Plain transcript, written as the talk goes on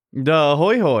Duh,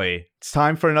 hoy hoy. It's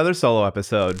time for another solo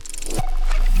episode.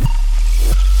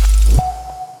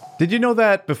 Did you know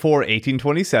that before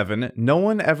 1827, no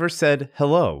one ever said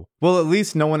hello? Well, at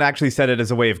least no one actually said it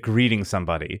as a way of greeting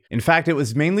somebody. In fact, it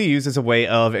was mainly used as a way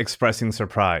of expressing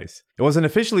surprise. It wasn't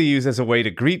officially used as a way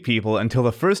to greet people until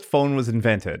the first phone was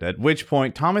invented, at which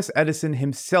point Thomas Edison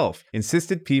himself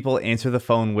insisted people answer the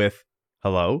phone with,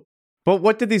 hello? But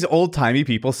what did these old-timey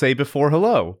people say before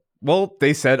hello? Well,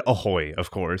 they said ahoy,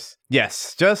 of course.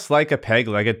 Yes, just like a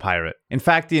peg-legged pirate. In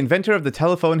fact, the inventor of the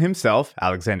telephone himself,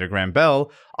 Alexander Graham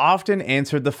Bell, often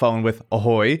answered the phone with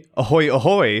ahoy, ahoy,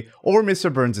 ahoy, or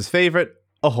Mr. Burns' favorite,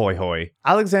 ahoy hoy.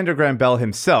 Alexander Graham Bell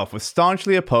himself was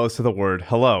staunchly opposed to the word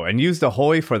hello and used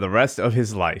ahoy for the rest of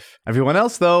his life. Everyone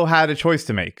else, though, had a choice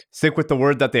to make. Stick with the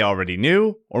word that they already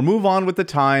knew, or move on with the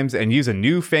times and use a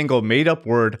newfangled made-up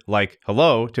word like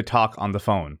hello to talk on the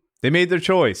phone. They made their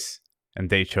choice. And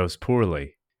they chose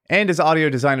poorly. And as audio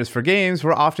designers for games,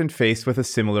 we're often faced with a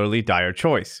similarly dire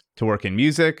choice, to work in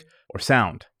music or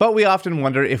sound. But we often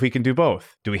wonder if we can do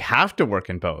both. Do we have to work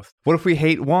in both? What if we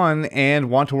hate one and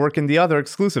want to work in the other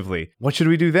exclusively? What should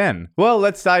we do then? Well,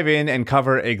 let's dive in and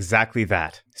cover exactly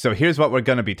that. So here's what we're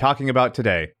going to be talking about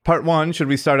today. Part 1, should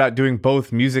we start out doing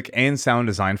both music and sound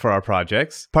design for our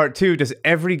projects? Part 2, does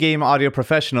every game audio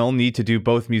professional need to do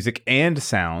both music and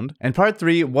sound? And Part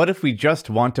 3, what if we just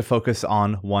want to focus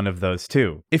on one of those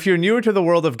two? If you're newer to the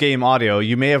world of game audio,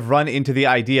 you may have run into the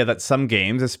idea that some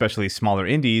games, especially smaller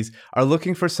indies, are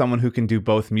looking for someone who can do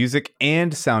both music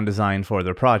and sound design for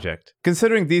their project.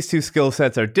 Considering these two skill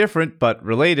sets are different but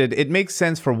related, it makes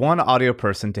sense for one audio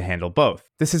person to handle both.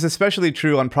 This is especially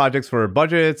true on projects where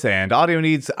budgets and audio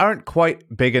needs aren't quite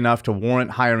big enough to warrant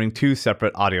hiring two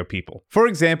separate audio people. For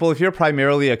example, if you're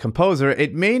primarily a composer,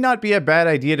 it may not be a bad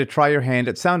idea to try your hand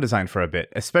at sound design for a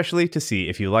bit, especially to see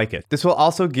if you like it. This will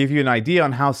also give you an idea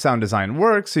on how sound design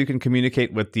works so you can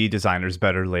communicate with the designers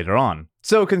better later on.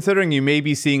 So considering you may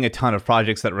be seeing a ton of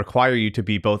projects that require you to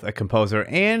be both a composer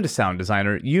and a sound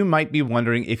designer, you might be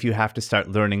wondering if you have to start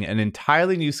learning an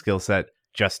entirely new skill set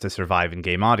just to survive in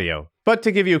game audio. But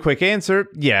to give you a quick answer,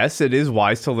 yes, it is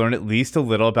wise to learn at least a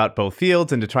little about both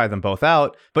fields and to try them both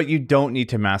out, but you don't need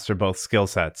to master both skill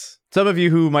sets. Some of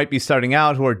you who might be starting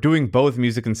out who are doing both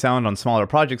music and sound on smaller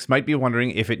projects might be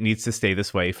wondering if it needs to stay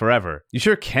this way forever. You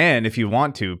sure can if you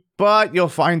want to, but you'll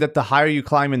find that the higher you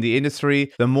climb in the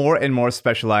industry, the more and more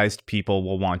specialized people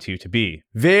will want you to be.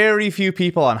 Very few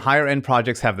people on higher end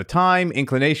projects have the time,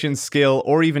 inclination, skill,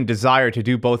 or even desire to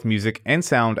do both music and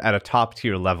sound at a top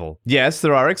tier level. Yes,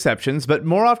 there are exceptions, but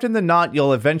more often than not,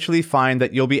 you'll eventually find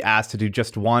that you'll be asked to do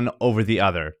just one over the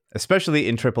other, especially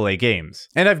in AAA games.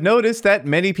 And I've noticed that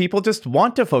many people just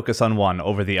want to focus on one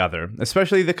over the other,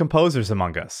 especially the composers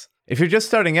among us. If you're just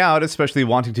starting out, especially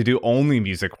wanting to do only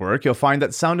music work, you'll find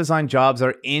that sound design jobs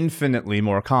are infinitely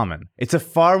more common. It's a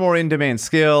far more in-demand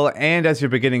skill, and as you're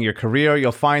beginning your career,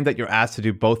 you'll find that you're asked to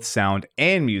do both sound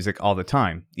and music all the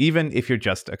time, even if you're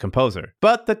just a composer.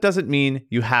 But that doesn't mean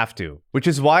you have to, which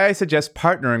is why I suggest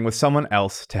partnering with someone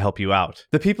else to help you out.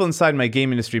 The people inside my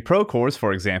Game Industry Pro course,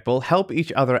 for example, help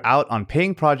each other out on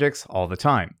paying projects all the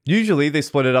time. Usually they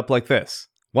split it up like this.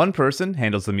 One person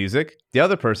handles the music, the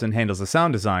other person handles the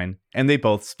sound design, and they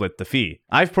both split the fee.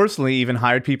 I've personally even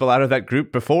hired people out of that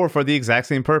group before for the exact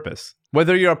same purpose.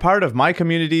 Whether you're a part of my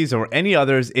communities or any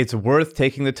others, it's worth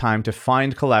taking the time to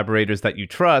find collaborators that you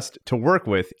trust to work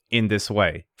with in this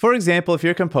way. For example, if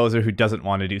you're a composer who doesn't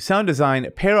want to do sound design,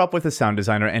 pair up with a sound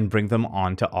designer and bring them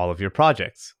on to all of your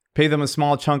projects. Pay them a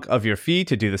small chunk of your fee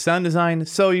to do the sound design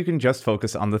so you can just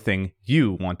focus on the thing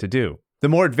you want to do. The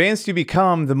more advanced you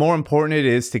become, the more important it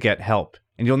is to get help.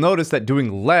 And you'll notice that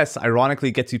doing less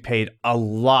ironically gets you paid a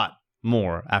lot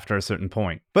more after a certain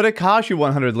point. But a Kashu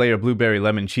 100-layer blueberry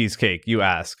lemon cheesecake, you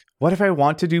ask, what if I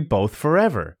want to do both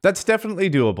forever? That's definitely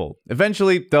doable.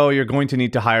 Eventually, though, you're going to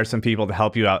need to hire some people to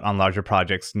help you out on larger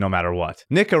projects no matter what.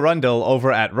 Nick Arundel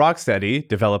over at Rocksteady,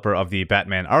 developer of the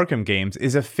Batman Arkham games,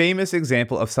 is a famous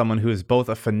example of someone who is both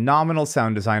a phenomenal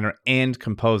sound designer and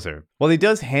composer. While he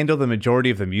does handle the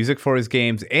majority of the music for his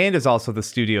games and is also the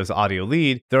studio's audio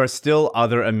lead, there are still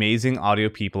other amazing audio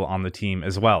people on the team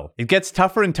as well. It gets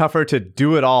tougher and tougher to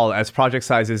do it all as project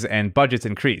sizes and budgets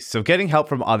increase, so getting help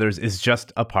from others is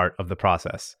just a part of the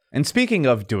process. And speaking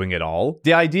of doing it all,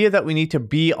 the idea that we need to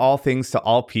be all things to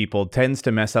all people tends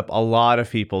to mess up a lot of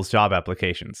people's job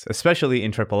applications, especially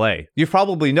in AAA. You've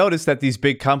probably noticed that these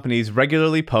big companies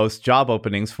regularly post job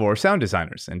openings for sound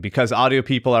designers, and because audio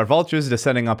people are vultures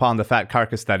descending upon the fat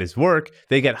carcass that is work,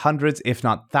 they get hundreds, if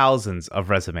not thousands, of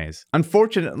resumes.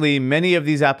 Unfortunately, many of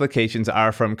these applications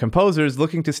are from composers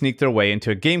looking to sneak their way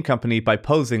into a game company by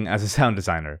posing as a sound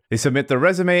designer. They submit their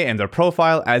resume and their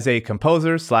profile as a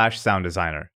composer/sound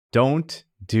designer. Don't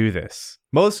do this.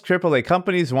 Most AAA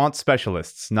companies want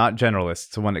specialists, not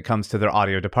generalists, when it comes to their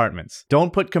audio departments.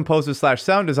 Don't put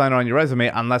composer/sound designer on your resume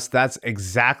unless that's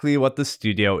exactly what the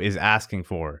studio is asking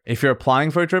for. If you're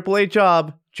applying for a AAA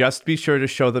job, just be sure to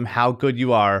show them how good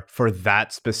you are for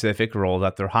that specific role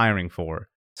that they're hiring for.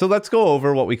 So let's go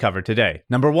over what we covered today.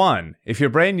 Number 1, if you're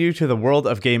brand new to the world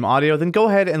of game audio, then go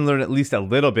ahead and learn at least a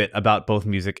little bit about both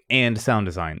music and sound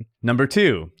design. Number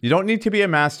 2, you don't need to be a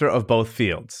master of both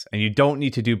fields, and you don't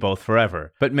need to do both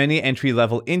forever, but many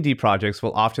entry-level indie projects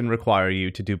will often require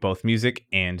you to do both music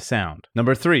and sound.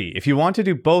 Number 3, if you want to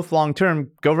do both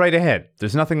long-term, go right ahead.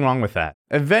 There's nothing wrong with that.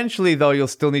 Eventually, though, you'll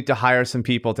still need to hire some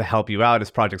people to help you out as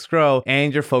projects grow,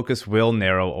 and your focus will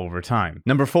narrow over time.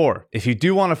 Number 4, if you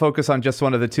do want to focus on just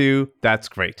one of the two, that's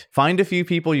great. Find a few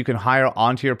people you can hire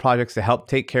onto your projects to help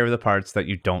take care of the parts that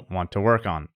you don't want to work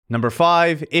on. Number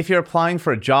 5, if you're applying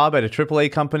for a job at a AAA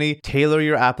company, tailor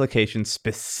your application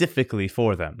specifically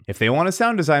for them. If they want a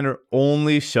sound designer,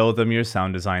 only show them your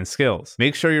sound design skills.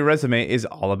 Make sure your resume is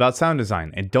all about sound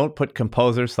design, and don't put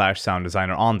composer/sound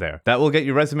designer on there. That will get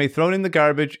your resume thrown in the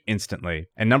garbage instantly.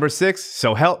 And number 6,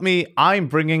 so help me, I'm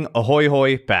bringing Ahoy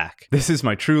Hoy back. This is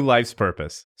my true life's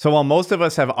purpose. So while most of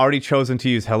us have already chosen to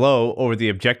use hello over the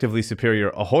objectively superior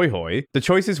Ahoy Hoy, the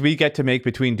choices we get to make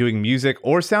between doing music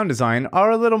or sound design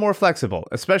are a little more flexible,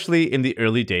 especially in the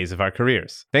early days of our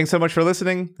careers. Thanks so much for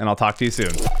listening, and I'll talk to you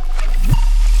soon.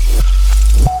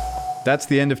 That's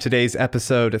the end of today's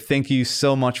episode. Thank you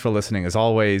so much for listening as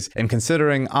always. And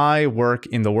considering I work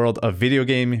in the world of video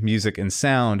game, music, and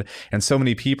sound, and so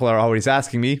many people are always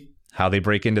asking me how they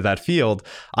break into that field,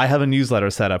 I have a newsletter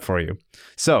set up for you.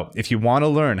 So if you want to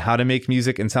learn how to make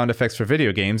music and sound effects for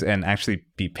video games and actually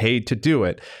be paid to do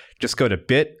it, just go to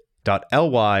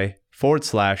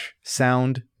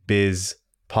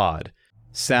bit.ly/soundbizpod.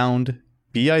 Sound,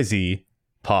 B-I-Z,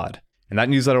 pod. And that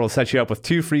newsletter will set you up with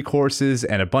 2 free courses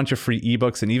and a bunch of free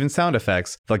ebooks and even sound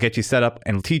effects. They'll get you set up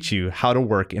and teach you how to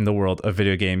work in the world of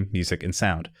video game, music, and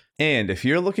sound. And if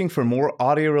you're looking for more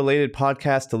audio-related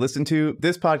podcasts to listen to,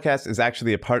 this podcast is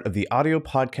actually a part of the Audio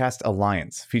Podcast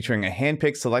Alliance, featuring a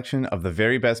hand-picked selection of the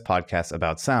very best podcasts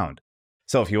about sound.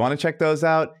 So if you want to check those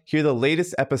out, hear the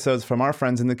latest episodes from our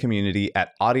friends in the community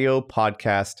at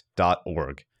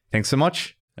audiopodcast.org. Thanks so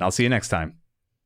much, and I'll see you next time.